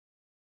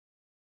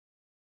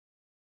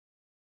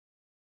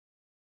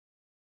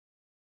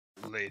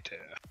later.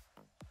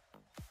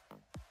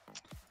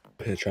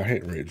 Bitch, I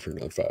ain't read for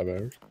another 5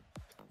 hours.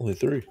 Only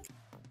 3.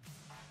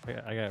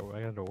 I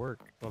got to work.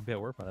 I'll be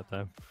at work by that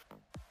time.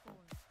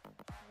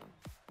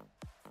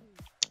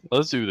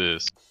 Let's do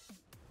this.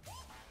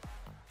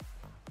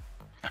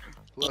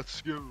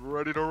 Let's get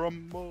ready to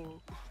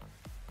rumble.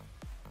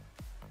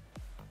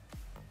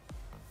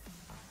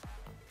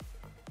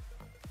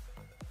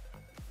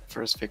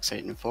 First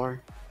fixate in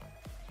 4.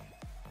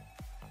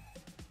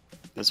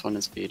 This one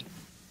is feed.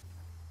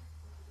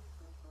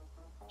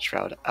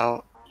 Shroud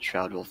out.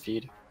 Shroud will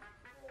feed.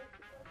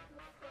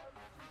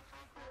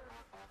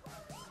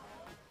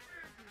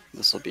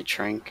 This will be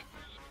Trank.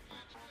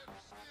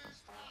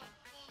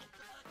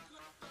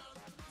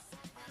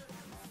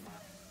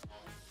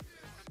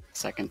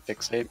 Second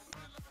fixate.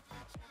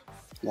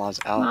 Laws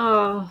out.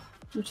 Oh,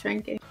 I'm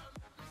shrinking.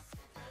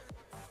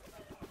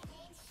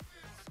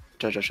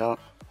 Jojo shot.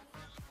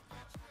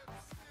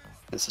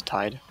 This is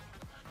tied.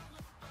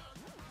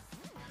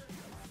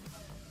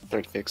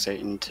 Third fixate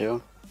in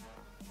 2.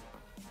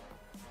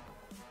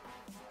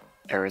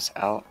 Eris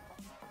out.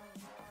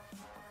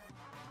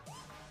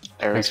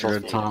 Eris Make sure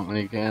to taunt when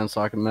you can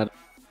so I can med.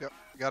 Yep,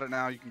 got it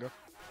now. You can go.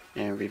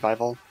 And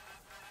revival.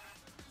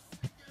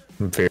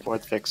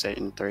 Fourth fixate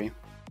in 3.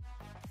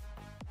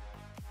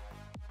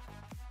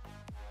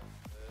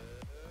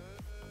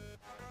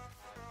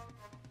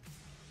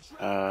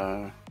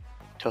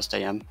 Toast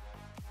AM.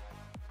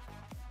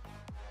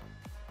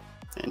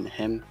 And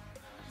him.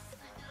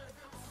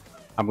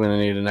 I'm gonna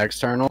need an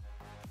external.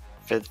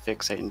 Fifth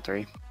fixate in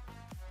 3.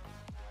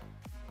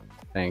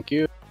 Thank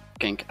you.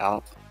 Gank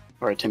out.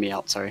 Or Timmy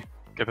out, sorry.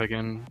 Get back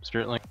in,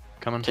 Spirit Link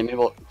coming.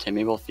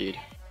 Timmy will feed.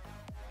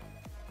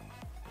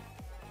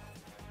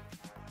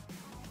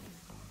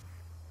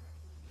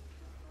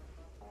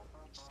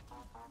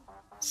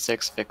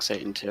 Six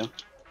fixate in 2.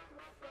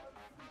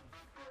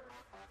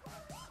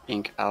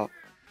 Ink out.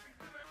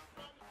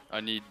 I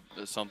need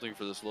something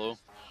for this low.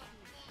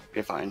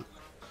 You're fine.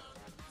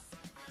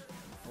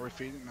 Are we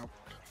feeding? Nope.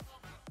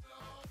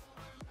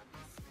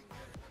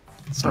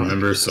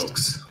 Remember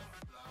soaks.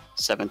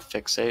 Seventh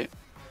fixate.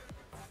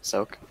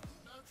 Soak.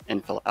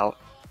 Infill out.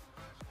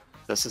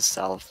 This is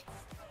salve.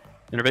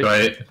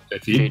 Innervate. Do I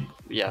feed?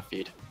 Yeah,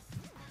 feed.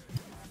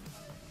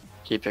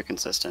 Keep it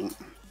consistent.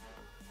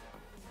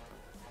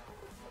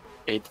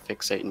 Eighth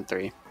fixate in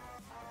 3.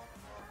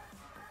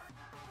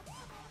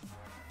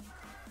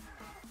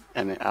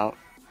 Emmett out.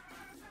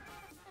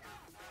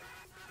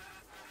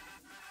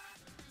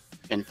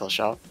 Infill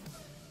shot.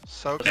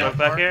 Soak Soak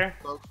back here.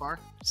 Soak far.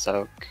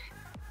 Soak.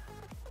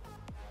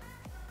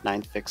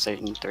 Ninth fixate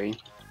in 3.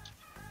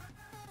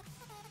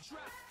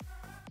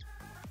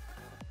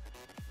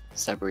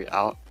 Sebri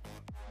out.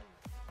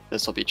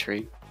 This will be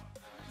tree.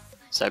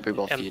 Sebri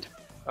will feed.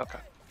 Okay.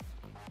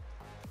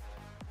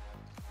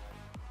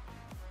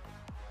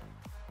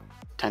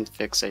 10th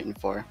fixate in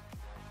 4.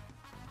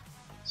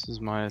 This is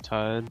Maya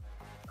Tide,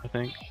 I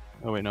think.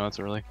 Oh wait, no, it's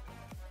early.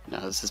 No,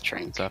 this is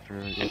Trank. It's after.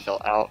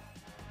 Infill out.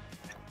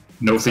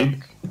 No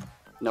feed?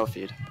 No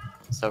feed.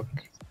 Soak.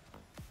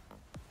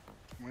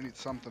 We need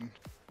something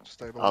to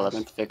stabilize.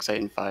 11th fixate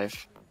in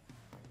 5.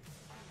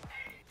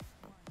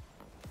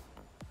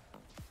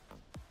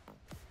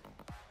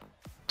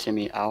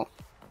 Timmy out.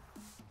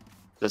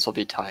 This will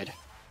be tied.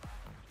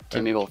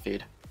 Timmy will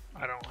feed.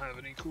 I don't have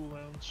any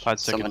cooldowns. Tide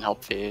second. Someone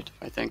help feed,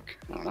 I think.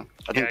 I don't know. I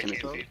Yeah, think I Timmy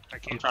can't can feed. I I'm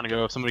can't. trying to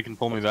go. If somebody can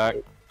pull me back.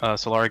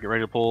 Solari, get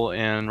ready to pull,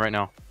 and right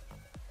now.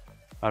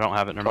 I don't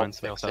have it, never mind.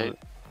 Somebody else has it.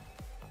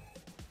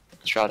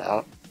 Shroud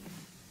out.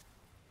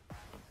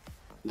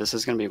 This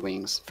is gonna be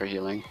wings for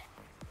healing.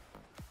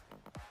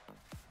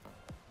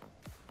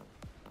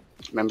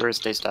 Remember,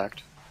 stay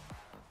stacked.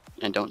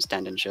 And don't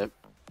stand in shit.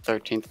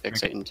 13th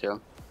fixate in 2.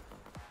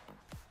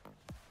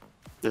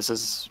 This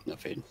is no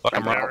feed. Fuck,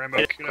 I'm Rambo,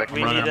 running. quick.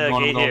 We running, need I'm a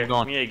going, gate I'm going, here. I'm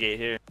going. We need a gate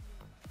here.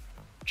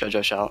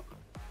 Jojo shout.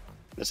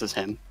 This is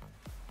him.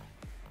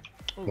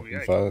 Oh,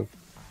 yeah. 5.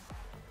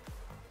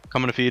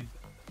 Coming to feed.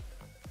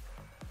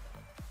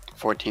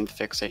 14th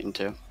fixate in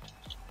 2.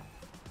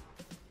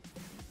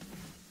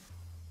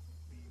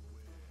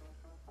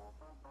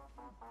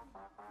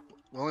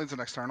 Will needs an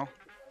external.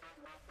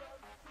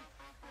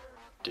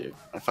 Dude,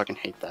 I fucking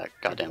hate that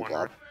goddamn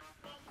blob.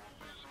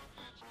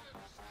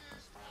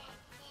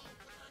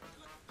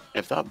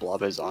 If that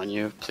blob is on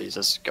you, please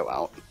just go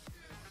out.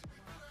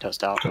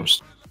 Toast out.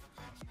 Toast.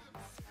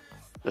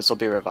 This will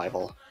be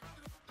revival.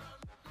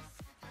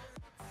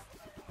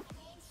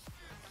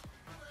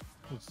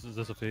 Is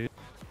this a feed?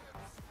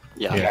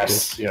 Yeah.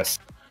 Yes, yes.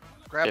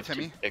 Grab 15th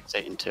Timmy.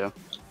 fixate in 2.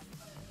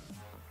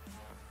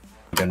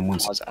 Then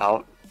once. Was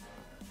out.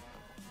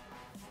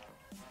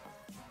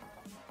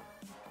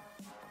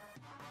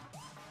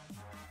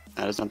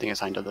 There's nothing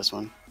assigned to this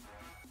one.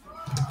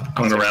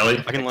 I'm gonna rally.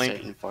 I can link.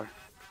 Fixate in 4.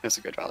 That's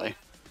a good rally.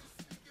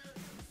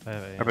 I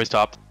have a, Everybody's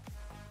topped.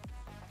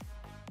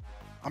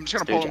 I'm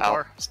just gonna pull Stooge him out.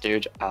 far.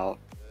 Stooge out.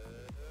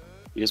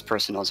 Use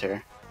personals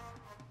here.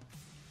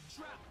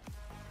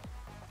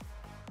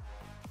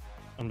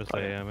 I'm just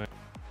AM.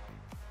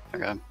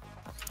 Okay.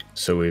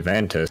 So we've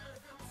Antis.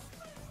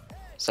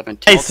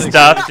 17. Hey,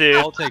 stuff, dude.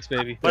 All it takes,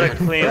 baby. What a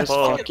clean First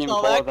pull. fucking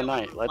pull of the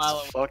night.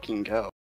 Let's fucking go.